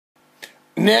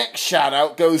Next shout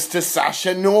out goes to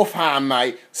Sasha Northam,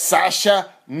 mate. Sasha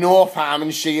Northam,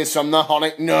 and she is from the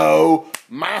Honicknowle.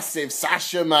 Massive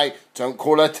Sasha, mate. Don't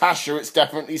call her Tasha, it's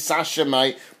definitely Sasha,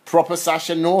 mate. Proper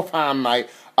Sasha Northam, mate.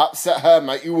 Upset her,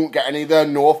 mate. You won't get any of the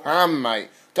Northam, mate.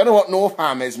 Don't know what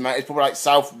Northam is, mate. It's probably like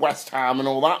South West Ham and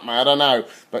all that, mate. I don't know.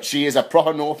 But she is a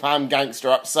proper Northam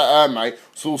gangster. Upset her, mate.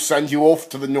 So we'll send you off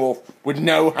to the north with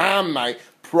no ham, mate.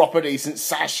 Proper decent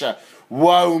Sasha.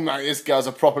 Whoa, mate, this girl's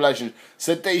a proper legend.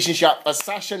 So decent shout for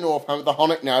Sasha Northam at the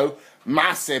Honicknowle.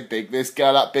 Massive big this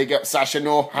girl up. Big up Sasha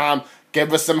Northam. Give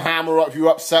her some hammer up if you're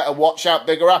upset. And watch out,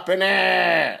 big her up in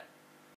it.